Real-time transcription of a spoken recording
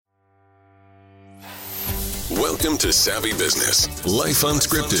Welcome to Savvy Business, Life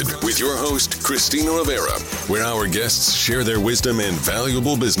Unscripted, with your host, Christina Rivera, where our guests share their wisdom and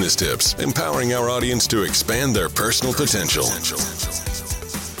valuable business tips, empowering our audience to expand their personal potential.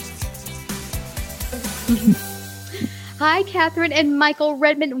 Hi, Catherine and Michael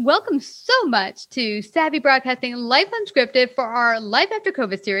Redmond. Welcome so much to Savvy Broadcasting Life Unscripted for our Life After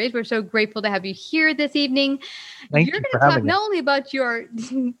COVID series. We're so grateful to have you here this evening. You're going to talk not only about your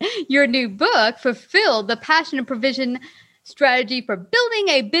new book, Fulfill, the Passion and Provision Strategy for Building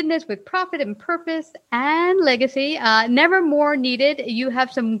a Business with Profit and Purpose and Legacy. Never more needed. You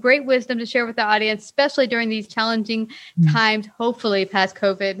have some great wisdom to share with the audience, especially during these challenging times, hopefully past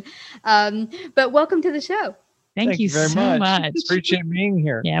COVID. But welcome to the show. Thank you very so much. Appreciate being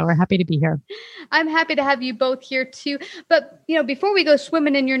here. Yeah, we're happy to be here. I'm happy to have you both here too. But, before we go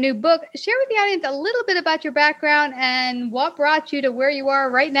swimming in your new book, share with the audience a little bit about your background and what brought you to where you are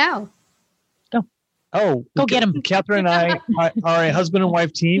right now. Go get them. Catherine and I are a husband and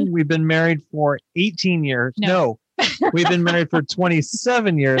wife team. We've been married for 18 years. No, we've been married for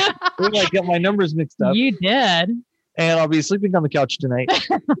 27 years. Maybe I get my numbers mixed up. You did. And I'll be sleeping on the couch tonight.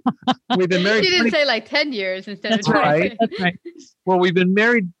 We've been married. You didn't say like 10 years instead That's of 20. right. That's right. Well, we've been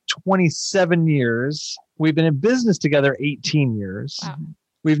married 27 years. We've been in business together 18 years. Wow.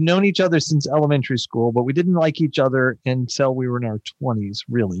 We've known each other since elementary school, but we didn't like each other until we were in our 20s,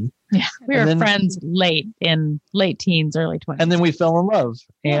 really. Yeah, we were friends in late teens, early 20s. And then we fell in love.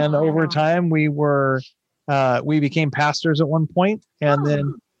 And Wow. over time, we became pastors at one point, and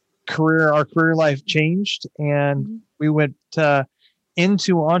then our career life changed, and we went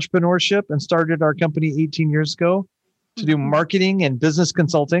into entrepreneurship and started our company 18 years ago to do marketing and business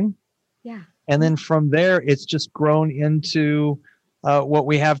consulting. Yeah. And then from there, it's just grown into what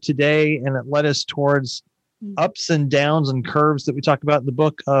we have today, and it led us towards ups and downs and curves that we talk about in the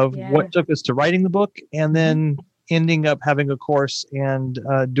book of what took us to writing the book, and then ending up having a course and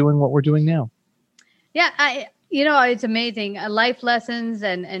doing what we're doing now. Yeah, it's amazing. Life lessons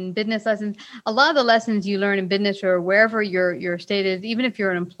and business lessons. A lot of the lessons you learn in business or wherever your state is, even if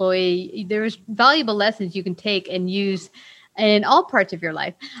you're an employee, there's valuable lessons you can take and use in all parts of your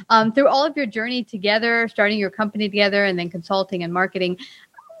life. Through all of your journey together, starting your company together, and then consulting and marketing,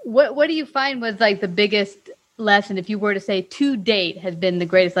 what do you find was like the biggest lesson, if you were to say to date, has been the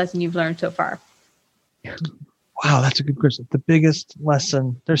greatest lesson you've learned so far? Wow, that's a good question. The biggest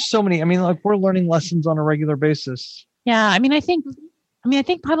lesson. There's so many. We're learning lessons on a regular basis. Yeah, I think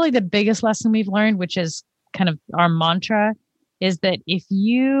probably the biggest lesson we've learned, which is kind of our mantra, is that if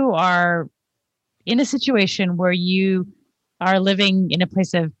you are in a situation where you are living in a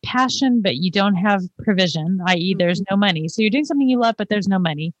place of passion, but you don't have provision, i.e. there's no money. So you're doing something you love, but there's no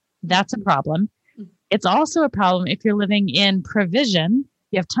money. That's a problem. It's also a problem if you're living in provision.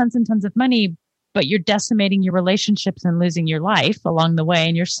 You have tons and tons of money, but you're decimating your relationships and losing your life along the way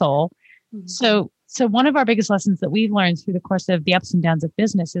and your soul. So one of our biggest lessons that we've learned through the course of the ups and downs of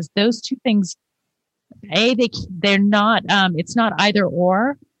business is those two things, they're not, it's not either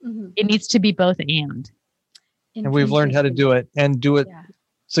or. It needs to be both and. And we've learned how to do it and do it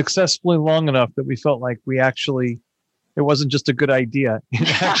successfully long enough that we felt like it wasn't just a good idea.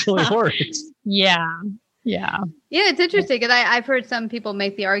 It actually works. Yeah, it's interesting because I've heard some people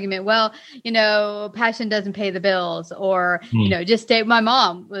make the argument, passion doesn't pay the bills, or, just stay. My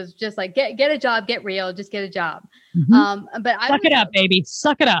mom was just like, get a job, get real, just get a job. But Suck it up, baby.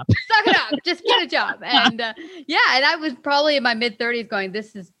 Suck it up. Suck it up. Just get a job. And and I was probably in my mid 30s going,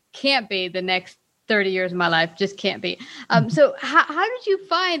 can't be the next 30 years of my life, just can't be. So how did you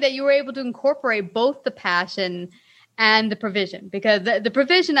find that you were able to incorporate both the passion and the provision? Because the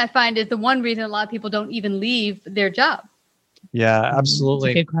provision, I find, is the one reason a lot of people don't even leave their job. Yeah, absolutely.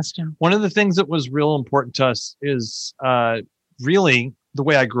 That's a good question. One of the things that was real important to us is really the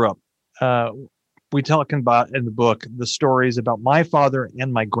way I grew up. We talk about in the book the stories about my father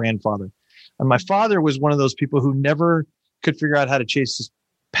and my grandfather. And my father was one of those people who never could figure out how to chase his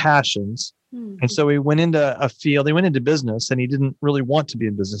passions. And so he went into a field, he went into business, and he didn't really want to be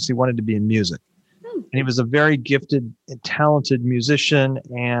in business. He wanted to be in music. And he was a very gifted and talented musician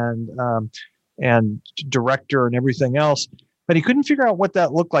and director and everything else, but he couldn't figure out what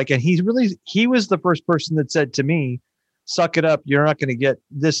that looked like. And he was the first person that said to me, suck it up. You're not going to get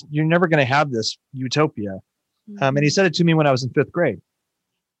this. You're never going to have this utopia. And he said it to me when I was in 5th grade.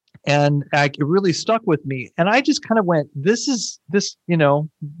 And it really stuck with me. And I just kind of went,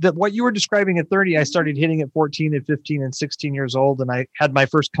 that what you were describing at 30, I started hitting at 14 and 15 and 16 years old. And I had my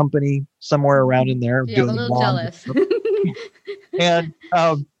first company somewhere around in there. Yeah, I'm a little jealous. And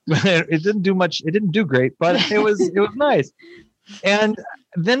it didn't do much. It didn't do great, but it was nice. And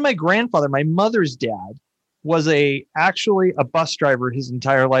then my grandfather, my mother's dad, was actually a bus driver his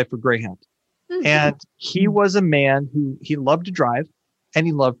entire life for Greyhound. And he was a man who he loved to drive and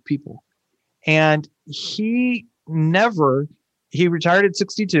he loved people. And he retired at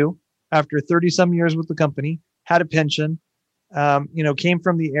 62 after 30 some years with the company, had a pension, came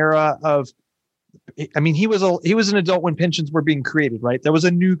from the era of, he was an adult when pensions were being created, right? That was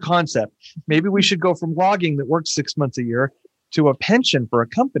a new concept. Maybe we should go from logging that worked 6 months a year to a pension for a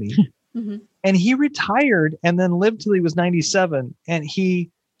company. Mm-hmm. And he retired and then lived till he was 97. And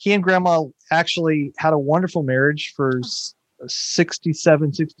he and grandma actually had a wonderful marriage for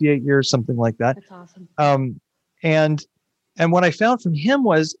 67, 68 years, something like that. That's awesome. And what I found from him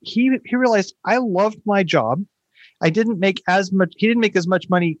was he realized I loved my job. He didn't make as much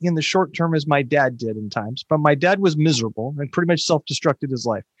money in the short term as my dad did in times, but my dad was miserable and pretty much self-destructed his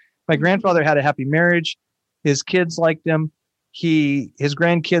life. My grandfather had a happy marriage. His kids liked him. His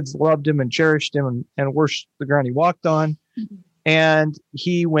grandkids loved him and cherished him and worshiped the ground he walked on. Mm-hmm. And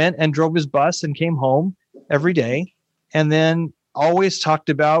he went and drove his bus and came home every day. And then always talked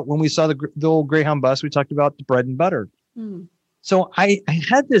about, when we saw the old Greyhound bus, we talked about the bread and butter. Mm. So I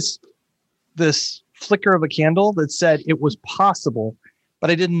had this flicker of a candle that said it was possible,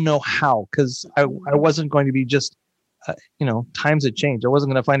 but I didn't know how, because I wasn't going to be just, times had changed. I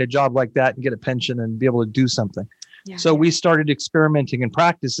wasn't going to find a job like that and get a pension and be able to do something. Yeah. So we started experimenting and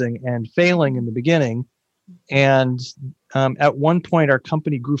practicing and failing in the beginning. And at one point, our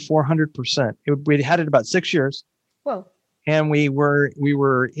company grew 400%. We had it about 6 years. Whoa. And we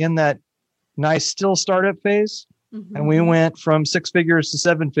were in that nice still startup phase. Mm-hmm. And we went from 6 figures to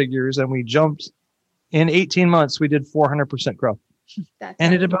 7 figures, and we jumped in 18 months. We did 400% growth.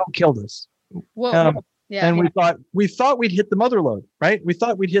 And it about killed us. Whoa. We thought we'd hit the mother lode, right? We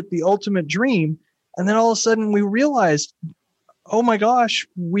thought we'd hit the ultimate dream. And then all of a sudden we realized, oh my gosh,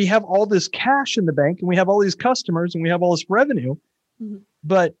 we have all this cash in the bank and we have all these customers and we have all this revenue. Mm-hmm.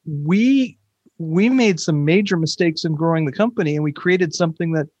 But we made some major mistakes in growing the company, and we created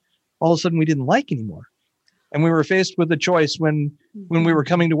something that all of a sudden we didn't like anymore. And we were faced with a choice when we were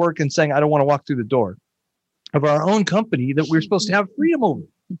coming to work and saying, I don't want to walk through the door of our own company that we're supposed to have freedom over.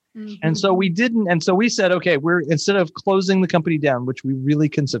 Mm-hmm. And so we didn't. And so we said, okay, instead of closing the company down, which we really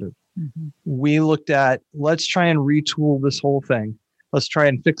considered, we looked at, let's try and retool this whole thing. Let's try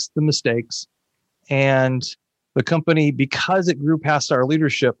and fix the mistakes. And the company, because it grew past our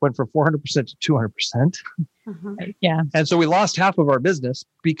leadership, went from 400% to 200%. Uh-huh. Yeah. And so we lost half of our business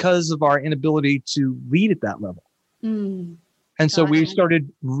because of our inability to lead at that level. Mm. And so we started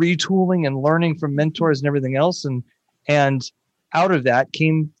retooling and learning from mentors and everything else. And out of that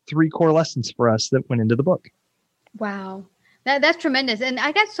came 3 core lessons for us that went into the book. Wow. That's tremendous. And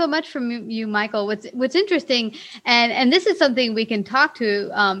I got so much from you, Michael. What's interesting, and this is something we can talk to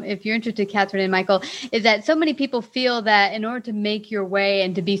if you're interested, Catherine and Michael, is that so many people feel that in order to make your way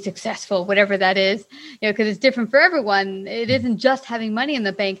and to be successful, whatever that is, because it's different for everyone, it isn't just having money in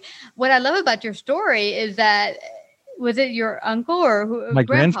the bank. What I love about your story is that, was it your uncle or who? My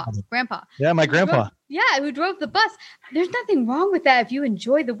grandpa? Yeah, my grandpa. Who drove the bus. There's nothing wrong with that if you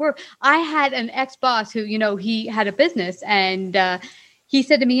enjoy the work. I had an ex-boss who, he had a business, and he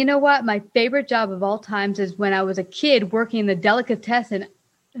said to me, you know what? My favorite job of all times is when I was a kid working in the delicatessen.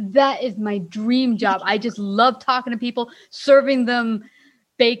 That is my dream job. I just love talking to people, serving them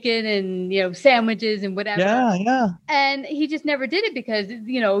bacon and, sandwiches and whatever. Yeah. And he just never did it because,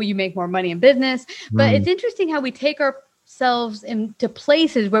 you make more money in business. But it's interesting how we take ourselves into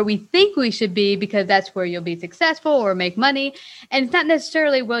places where we think we should be because that's where you'll be successful or make money. And it's not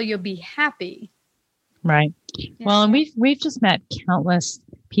necessarily where you'll be happy. Right. Yeah. Well, and we've just met countless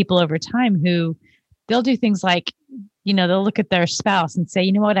people over time who they'll do things like, they'll look at their spouse and say,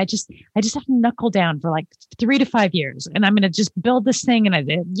 you know what, I just have to knuckle down for like 3 to 5 years and I'm going to just build this thing. And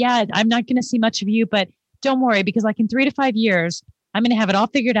I'm not going to see much of you, but don't worry, because like in 3 to 5 years, I'm going to have it all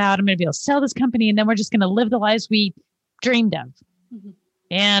figured out. I'm going to be able to sell this company and then we're just going to live the lives we dreamed of. Mm-hmm.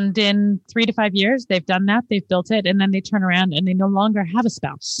 And in 3 to 5 years, they've done that. They've built it. And then they turn around and they no longer have a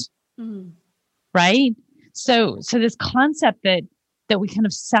spouse. Mm-hmm. Right. So this concept that we kind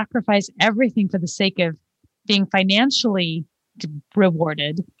of sacrifice everything for the sake of being financially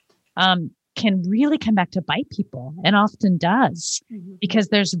rewarded can really come back to bite people, and often does, because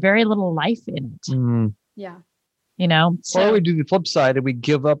there's very little life in it. Mm-hmm. Yeah. Or we do the flip side and we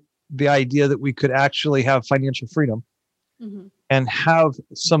give up the idea that we could actually have financial freedom and have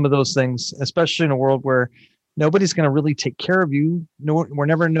some of those things, especially in a world where nobody's going to really take care of you.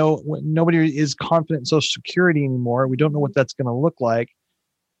 Nobody is confident in Social Security anymore. We don't know what that's going to look like.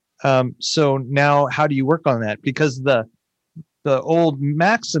 So now how do you work on that? Because The old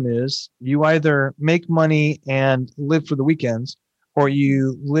maxim is you either make money and live for the weekends, or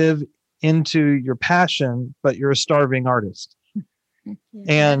you live into your passion, but you're a starving artist.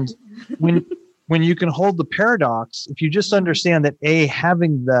 And when you can hold the paradox, if you just understand that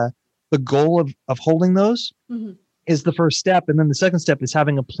having the goal of holding those is the first step. And then the second step is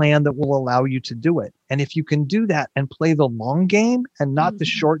having a plan that will allow you to do it. And if you can do that and play the long game and not the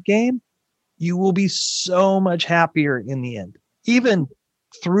short game, you will be so much happier in the end, even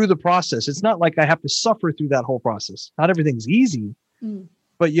through the process. It's not like I have to suffer through that whole process. Not everything's easy,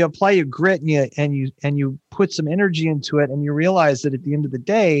 but you apply your grit and you put some energy into it, and you realize that at the end of the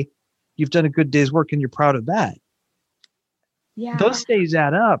day, you've done a good day's work and you're proud of that. Yeah. Those days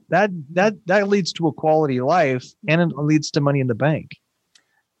add up. That leads to a quality life, and it leads to money in the bank.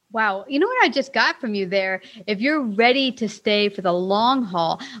 Wow. You know what I just got from you there? If you're ready to stay for the long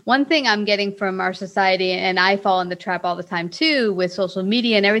haul, one thing I'm getting from our society, and I fall in the trap all the time too, with social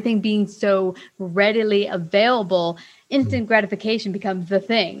media and everything being so readily available, instant gratification becomes the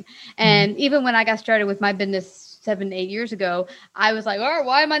thing. And even when I got started with my business 7-8 years ago, I was like, oh,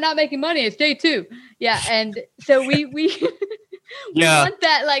 why am I not making money? It's day 2. Yeah. And so we we want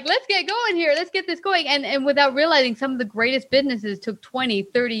that, like, let's get going here. Let's get this going. And without realizing, some of the greatest businesses took 20,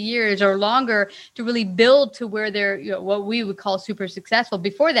 30 years or longer to really build to where they're, what we would call super successful.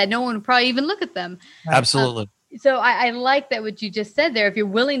 Before that, no one would probably even look at them. Absolutely. So I like that what you just said there. If you're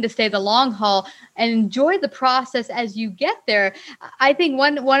willing to stay the long haul and enjoy the process as you get there. I think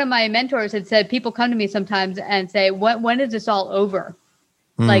one of my mentors had said, people come to me sometimes and say, when is this all over?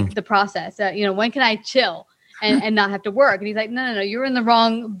 Like the process, when can I chill and not have to work? And he's like, no, you're in the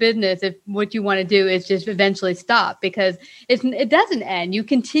wrong business if what you want to do is just eventually stop, because it doesn't end. You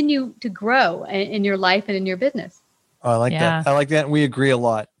continue to grow in your life and in your business. Oh, I like that. I like that. We agree a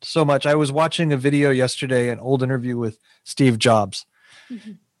lot. So much. I was watching a video yesterday, an old interview with Steve Jobs,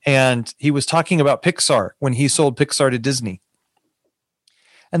 and he was talking about Pixar when he sold Pixar to Disney.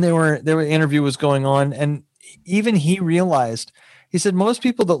 And the interview was going on, and even he realized, he said, most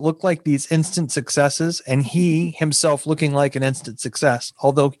people that look like these instant successes, and he himself looking like an instant success,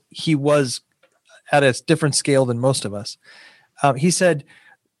 although he was at a different scale than most of us, he said,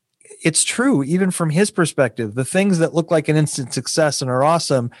 it's true, even from his perspective, the things that look like an instant success and are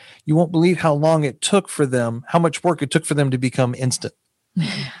awesome, you won't believe how long it took for them, how much work it took for them to become instant.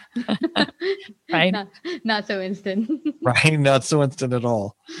 Right? Not so instant. Right? Not so instant at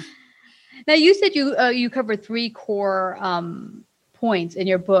all. Now, you said you cover 3 core points in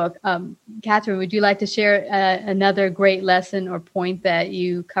your book. Catherine, would you like to share another great lesson or point that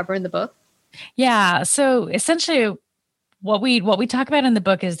you cover in the book? Yeah. So essentially, what we talk about in the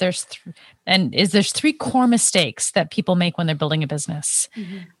book is there's 3 core mistakes that people make when they're building a business.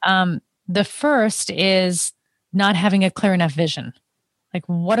 The first is not having a clear enough vision. Like,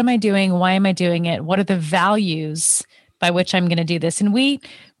 what am I doing? Why am I doing it? What are the values by which I'm going to do this? And we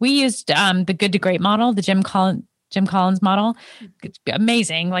used the Good to Great model, the Jim Collins model. It's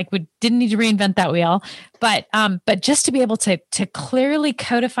amazing. Like, we didn't need to reinvent that wheel, but just to be able to clearly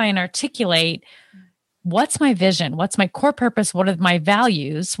codify and articulate, what's my vision? What's my core purpose? What are my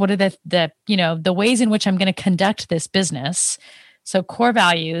values? What are the ways in which I'm going to conduct this business? So core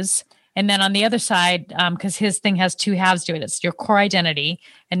values. And then on the other side, because his thing has 2 halves to it, it's your core identity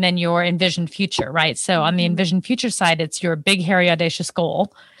and then your envisioned future, right? So on the envisioned future side, it's your big, hairy, audacious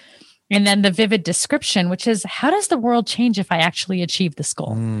goal. And then the vivid description, which is, how does the world change if I actually achieve this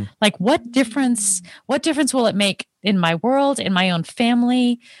goal? Like, what difference will it make in my world, in my own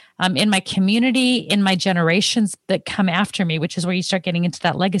family, in my community, in my generations that come after me, which is where you start getting into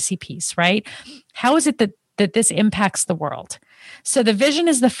that legacy piece, right? How is it that this impacts the world? So the vision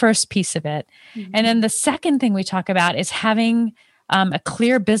is the first piece of it. And then the second thing we talk about is having a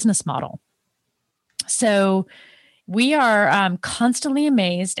clear business model. So we are constantly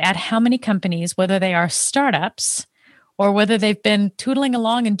amazed at how many companies, whether they are startups or whether they've been tootling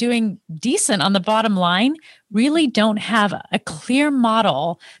along and doing decent on the bottom line, really don't have a clear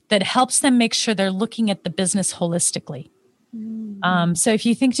model that helps them make sure they're looking at the business holistically. So if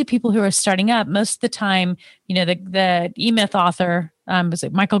you think to people who are starting up, most of the time, the E-Myth author, was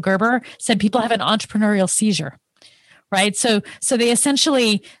it Michael Gerber, said people have an entrepreneurial seizure. Right. So they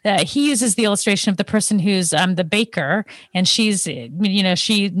essentially, he uses the illustration of the person who's the baker, and she's,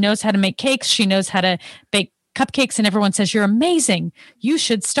 she knows how to make cakes. She knows how to bake cupcakes, and everyone says, you're amazing. You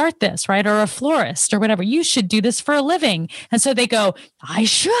should start this, right? Or a florist or whatever. You should do this for a living. And so they go, I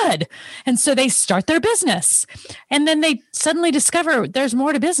should. And so they start their business. And then they suddenly discover there's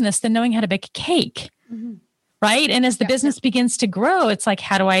more to business than knowing how to bake a cake. Right. And as the business begins to grow, it's like,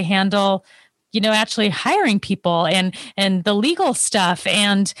 how do I handle actually hiring people and the legal stuff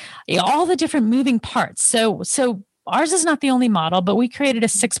and all the different moving parts. So ours is not the only model, but we created a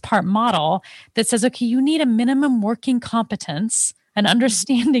 6-part model that says, okay, you need a minimum working competence, an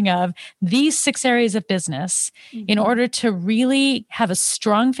understanding of these 6 areas of business in order to really have a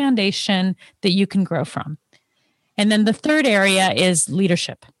strong foundation that you can grow from. And then the third area is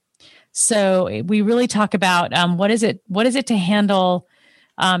leadership. So we really talk about what is it to handle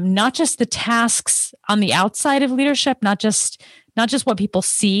not just the tasks on the outside of leadership, not just what people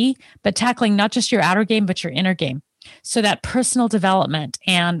see, but tackling not just your outer game, but your inner game. So that personal development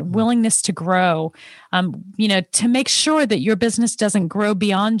and willingness to grow, to make sure that your business doesn't grow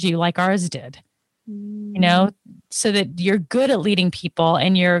beyond you like ours did, so that you're good at leading people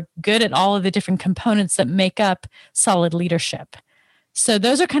and you're good at all of the different components that make up solid leadership. So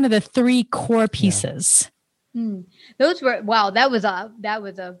those are kind of the 3 core pieces. Those were, wow, that was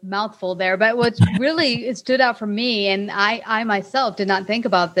a mouthful there. But what's really it stood out for me, and I myself did not think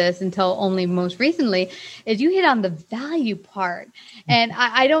about this until only most recently, is you hit on the value part. And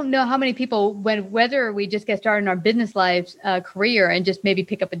I don't know how many people, whether we just get started in our business lives, career, and just maybe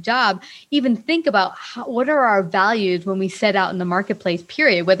pick up a job, even think about what are our values when we set out in the marketplace,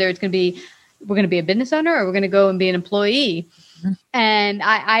 period, whether it's going to be, we're going to be a business owner or we're going to go and be an employee. And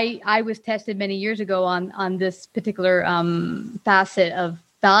I was tested many years ago on this particular facet of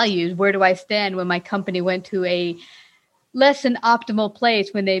values. Where do I stand when my company went to a less than optimal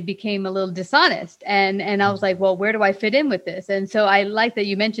place, when they became a little dishonest? And I was like, well, where do I fit in with this? And so I like that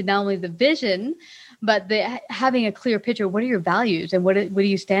you mentioned not only the vision, but having a clear picture. What are your values and what do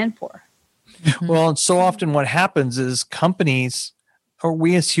you stand for? Well, and so often what happens is companies, or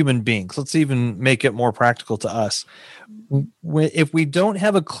we as human beings, let's even make it more practical to us. If we don't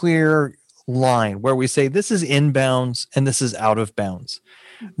have a clear line where we say this is inbounds and this is out of bounds,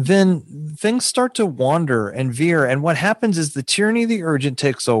 then things start to wander and veer. And what happens is the tyranny of the urgent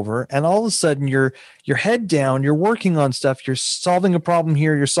takes over. And all of a sudden you're head down, you're working on stuff, you're solving a problem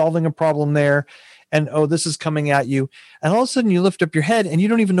here, you're solving a problem there. And, oh, this is coming at you. And all of a sudden you lift up your head and you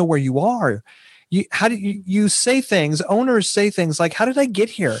don't even know where you are. How do you say things? Owners say things like, how did I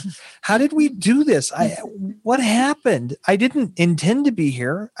get here? How did we do this? What happened? I didn't intend to be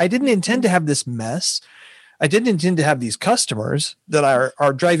here. I didn't intend to have this mess. I didn't intend to have these customers that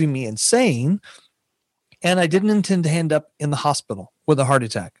are driving me insane. And I didn't intend to end up in the hospital with a heart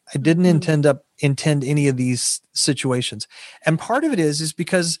attack. I didn't intend any of these situations. And part of it is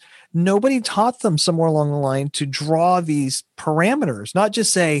because nobody taught them somewhere along the line to draw these parameters, not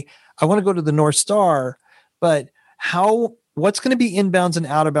just say, I want to go to the North Star, but what's going to be inbounds and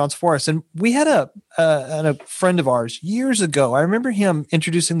out of bounds for us? And we had a friend of ours years ago. I remember him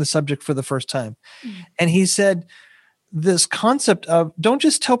introducing the subject for the first time. And he said this concept of don't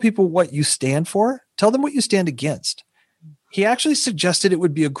just tell people what you stand for, tell them what you stand against. He actually suggested it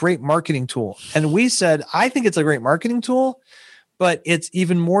would be a great marketing tool. And we said, I think it's a great marketing tool, but it's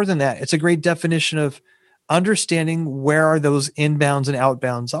even more than that. It's a great definition of understanding where those inbounds and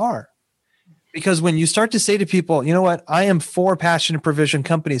outbounds are. Because when you start to say to people, you know what, I am for passion and provision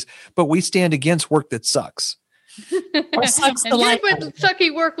companies, but we stand against work that sucks. Or sucks the life. Here's what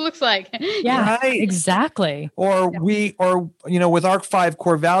sucky work looks like. Yeah, right. Exactly. Or with our 5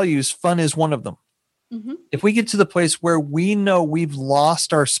 core values, fun is one of them. Mm-hmm. If we get to the place where we know we've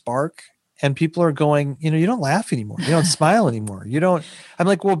lost our spark and people are going, you don't laugh anymore. You don't smile anymore. I'm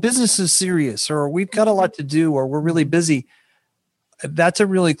like, well, business is serious, or we've got a lot to do, or we're really busy. That's a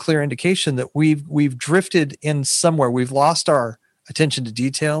really clear indication that we've drifted in somewhere. We've lost our attention to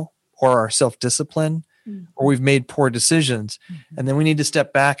detail or our self-discipline, or we've made poor decisions. Mm-hmm. And then we need to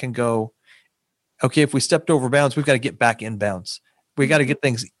step back and go, okay, if we stepped over bounds, we've got to get back in bounds. We got to get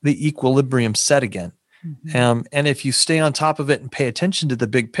the equilibrium set again. Mm-hmm. And if you stay on top of it and pay attention to the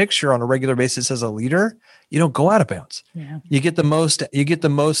big picture on a regular basis as a leader, you don't go out of bounds. Yeah. You get the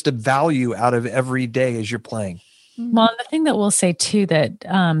most value out of every day as you're playing. Well, the thing that we'll say too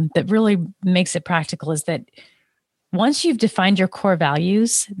that really makes it practical is that once you've defined your core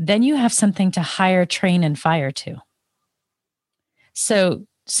values, then you have something to hire, train, and fire to. So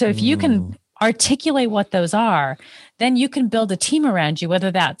if you can articulate what those are, then you can build a team around you,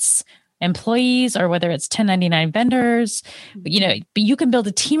 whether that's employees or whether it's 1099 vendors, but you can build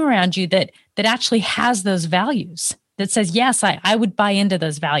a team around you that actually has those values, that says, yes, I would buy into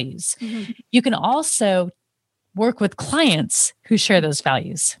those values. Mm-hmm. You can also work with clients who share those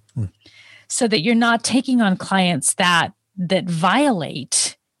values so that you're not taking on clients that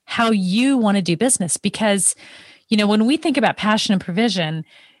violate how you want to do business. Because, when we think about passion and provision,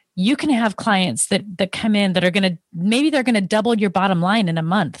 you can have clients that come in that are they're going to double your bottom line in a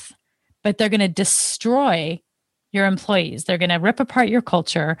month, but they're going to destroy your employees. They're going to rip apart your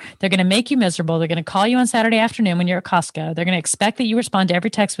culture. They're going to make you miserable. They're going to call you on Saturday afternoon when you're at Costco. They're going to expect that you respond to every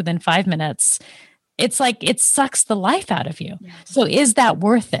text within 5 minutes. It's like it sucks the life out of you. Yeah. So is that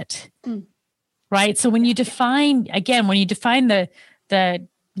worth it? Right? So when you define, again, when you define the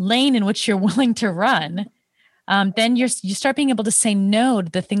lane in which you're willing to run, then you start being able to say no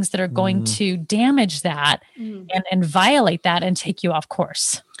to the things that are going to damage that and violate that and take you off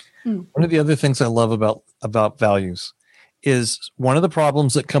course. One of the other things I love about values is one of the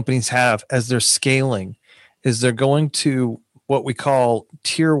problems that companies have as they're scaling is they're going to what we call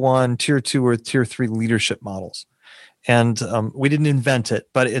tier 1, tier 2, or tier 3 leadership models. And we didn't invent it,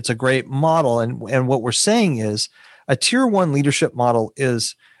 but it's a great model. And what we're saying is a tier 1 leadership model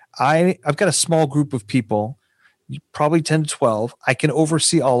is I've got a small group of people, probably 10 to 12. I can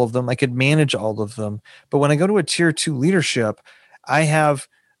oversee all of them. I can manage all of them. But when I go to a tier 2 leadership, I have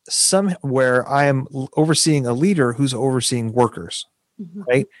somewhere I am overseeing a leader who's overseeing workers,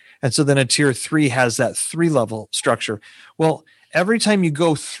 right? And so then a tier 3 has that 3-level structure. Well, every time you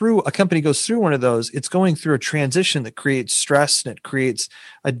go through, a company goes through one of those, it's going through a transition that creates stress, and it creates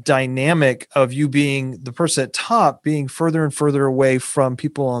a dynamic of you being the person at top being further and further away from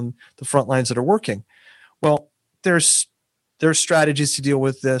people on the front lines that are working. Well, there's strategies to deal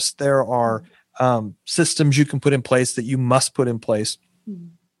with this. There are systems you can put in place that you must put in place.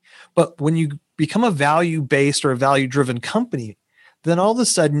 But when you become a value-based or a value-driven company, then all of a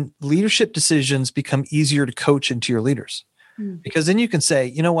sudden leadership decisions become easier to coach into your leaders. Because then you can say,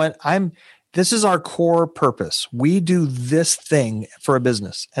 you know what, this is our core purpose. We do this thing for a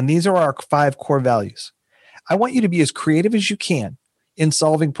business, and these are our 5 core values. I want you to be as creative as you can in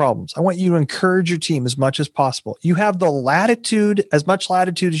solving problems. I want you to encourage your team as much as possible. You have the latitude, as much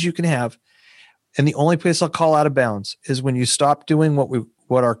latitude as you can have. And the only place I'll call out of bounds is when you stop doing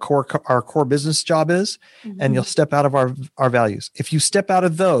what our core business job is, and you'll step out of our values. If you step out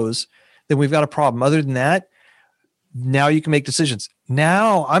of those, then we've got a problem. Other than that, now you can make decisions.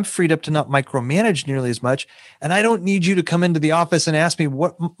 Now I'm freed up to not micromanage nearly as much. And I don't need you to come into the office and ask me,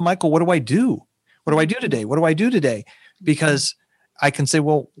 Michael, what do I do? What do I do today? What do I do today? Because I can say,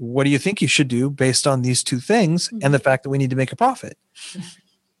 well, what do you think you should do based on these 2 things and the fact that we need to make a profit?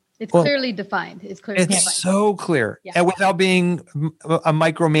 It's clearly defined. It's defined. So clear, and without being a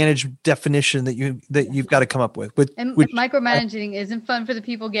micromanaged definition that you've got to come up with. Micromanaging isn't fun for the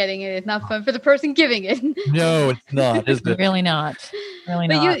people getting it. It's not fun for the person giving it. No, it's not. Is it? Really not. Really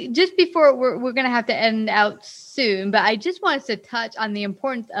but not. You just before we're going to have to end out soon. But I just wanted to touch on the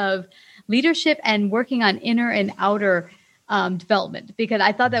importance of leadership and working on inner and outer development, because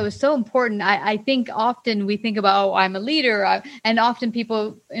I thought that was so important. I think often we think about, I'm a leader, and often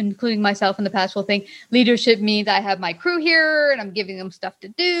people, including myself in the past, will think leadership means I have my crew here and I'm giving them stuff to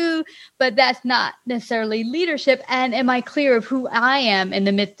do, but that's not necessarily leadership. And am I clear of who I am in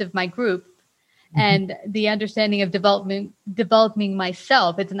the midst of my group? And the understanding of developing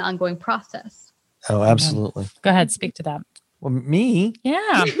myself, it's an ongoing process. Oh, absolutely. Go ahead, speak to that. Well, me?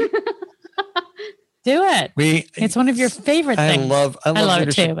 Yeah. Do it. It's one of your favorite things. I love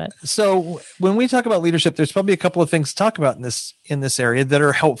it too. But. So when we talk about leadership, there's probably a couple of things to talk about in this area that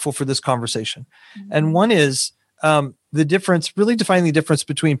are helpful for this conversation. And one is the difference, really defining the difference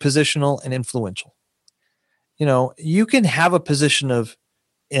between positional and influential. You know, you can have a position of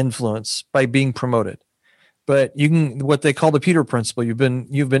influence by being promoted, but you can, what they call the Peter Principle, you've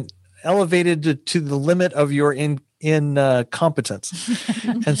been elevated to the limit of your competence.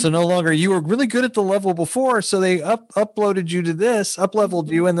 And so no longer, you were really good at the level before, so they uploaded you to this, up-leveled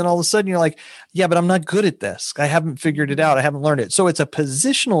you, and then all of a sudden you're like, yeah, but I'm not good at this. I haven't figured it out. I haven't learned it. So it's a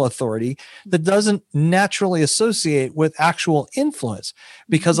positional authority that doesn't naturally associate with actual influence,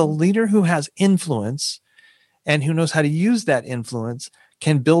 because a leader who has influence and who knows how to use that influence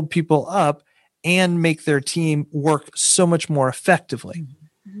can build people up and make their team work so much more effectively.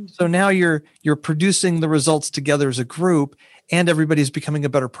 So now you're producing the results together as a group, and everybody's becoming a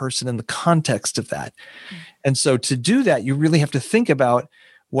better person in the context of that. And so to do that, you really have to think about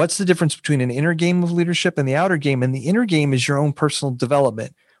what's the difference between an inner game of leadership and the outer game. And the inner game is your own personal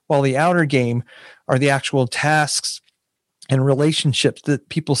development, while the outer game are the actual tasks and relationships that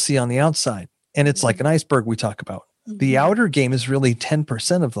people see on the outside. And it's like an iceberg we talk about. The outer game is really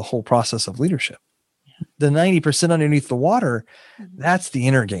 10% of the whole process of leadership. The 90% underneath the water, that's the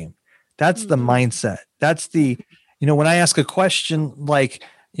inner game. That's the mindset. That's the, when I ask a question like,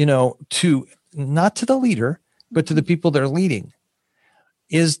 not to the leader, but to the people they're leading,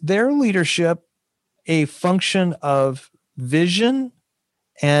 is their leadership a function of vision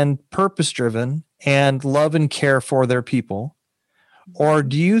and purpose driven and love and care for their people? Or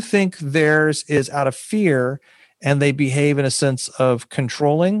do you think theirs is out of fear and they behave in a sense of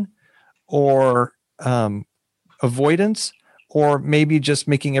controlling or avoidance, or maybe just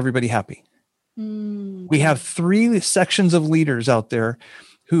making everybody happy? We have 3 sections of leaders out there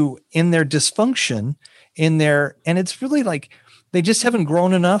who, in their dysfunction, and it's really like they just haven't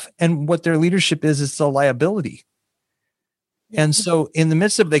grown enough. And what their leadership is a liability. And so in the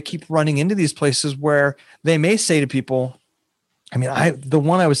midst of, they keep running into these places where they may say to people, the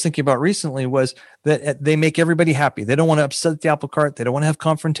one I was thinking about recently was that they make everybody happy. They don't want to upset the apple cart. They don't want to have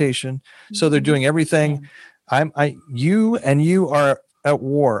confrontation. So they're doing everything. You and you are at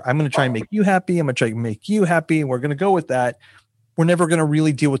war. I'm going to try and make you happy. I'm going to try and make you happy. And we're going to go with that. We're never going to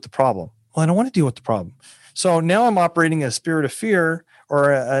really deal with the problem. Well, I don't want to deal with the problem. So now I'm operating a spirit of fear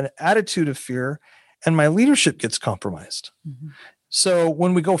or an attitude of fear, and my leadership gets compromised. Mm-hmm. So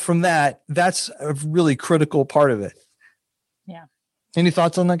when we go from that, that's a really critical part of it. Yeah. Any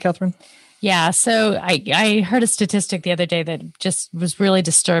thoughts on that, Catherine? Yeah. So I heard a statistic the other day that just was really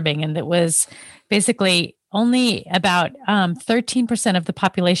disturbing. And that was basically only about 13% of the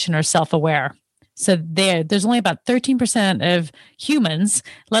population are self-aware. So there's only about 13% of humans,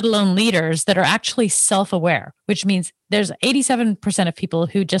 let alone leaders, that are actually self-aware, which means there's 87% of people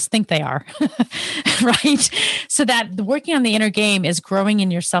who just think they are, right? So that working on the inner game is growing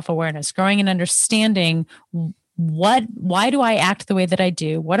in your self-awareness, growing in understanding why do I act the way that I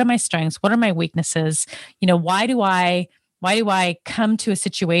do? What are my strengths? What are my weaknesses? Why do I come to a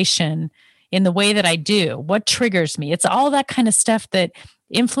situation in the way that I do? What triggers me? It's all that kind of stuff that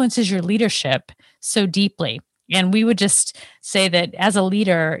influences your leadership so deeply. And we would just say that as a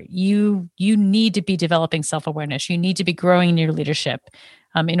leader, you need to be developing self-awareness. You need to be growing in your leadership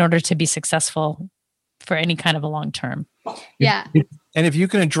in order to be successful for any kind of a long term. Yeah. And if you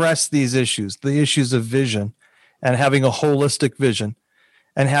can address these issues, the issues of vision and having a holistic vision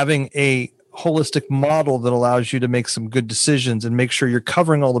and having a holistic model that allows you to make some good decisions and make sure you're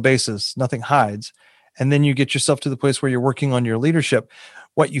covering all the bases, nothing hides. And then you get yourself to the place where you're working on your leadership.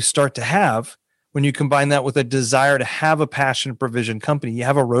 What you start to have when you combine that with a desire to have a passion provision company, you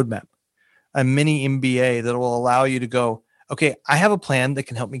have a roadmap, a mini MBA that will allow you to go, okay, I have a plan that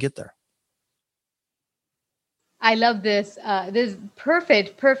can help me get there. I love this. This is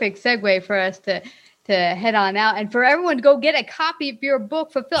perfect segue for us to head on out and for everyone to go get a copy of your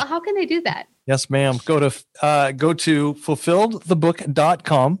book, Fulfill. How can they do that? Yes, ma'am. Go to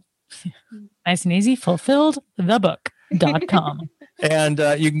fulfilledthebook.com. Nice and easy. Fulfilledthebook.com. And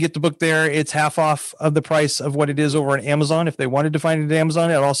you can get the book there. It's half off of the price of what it is over on Amazon. If they wanted to find it at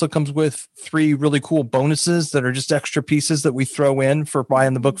Amazon, it also comes with 3 really cool bonuses that are just extra pieces that we throw in for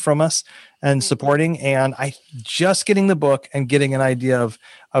buying the book from us and supporting. And just getting the book and getting an idea of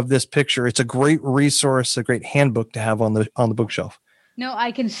this picture. It's a great resource, a great handbook to have on the bookshelf. No,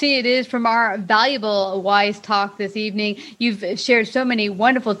 I can see it is from our valuable Wise Talk this evening. You've shared so many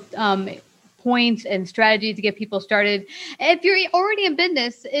wonderful points and strategies to get people started. If you're already in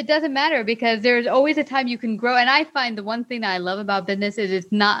business, it doesn't matter because there's always a time you can grow. And I find the one thing that I love about business is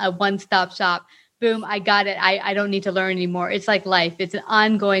it's not a one-stop shop. Boom, I got it. I don't need to learn anymore. It's like life. It's an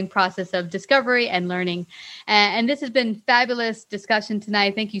ongoing process of discovery and learning. And this has been fabulous discussion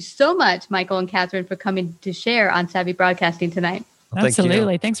tonight. Thank you so much, Michael and Catherine, for coming to share on Savvy Broadcasting tonight. Well,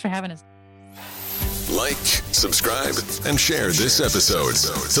 absolutely. Thanks for having us. Like, subscribe, and share this episode.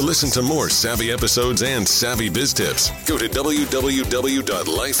 To listen to more savvy episodes and savvy biz tips, go to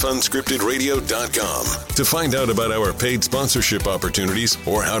www.lifeunscriptedradio.com. To find out about our paid sponsorship opportunities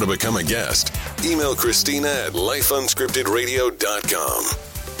or how to become a guest, email Christina at lifeunscriptedradio.com.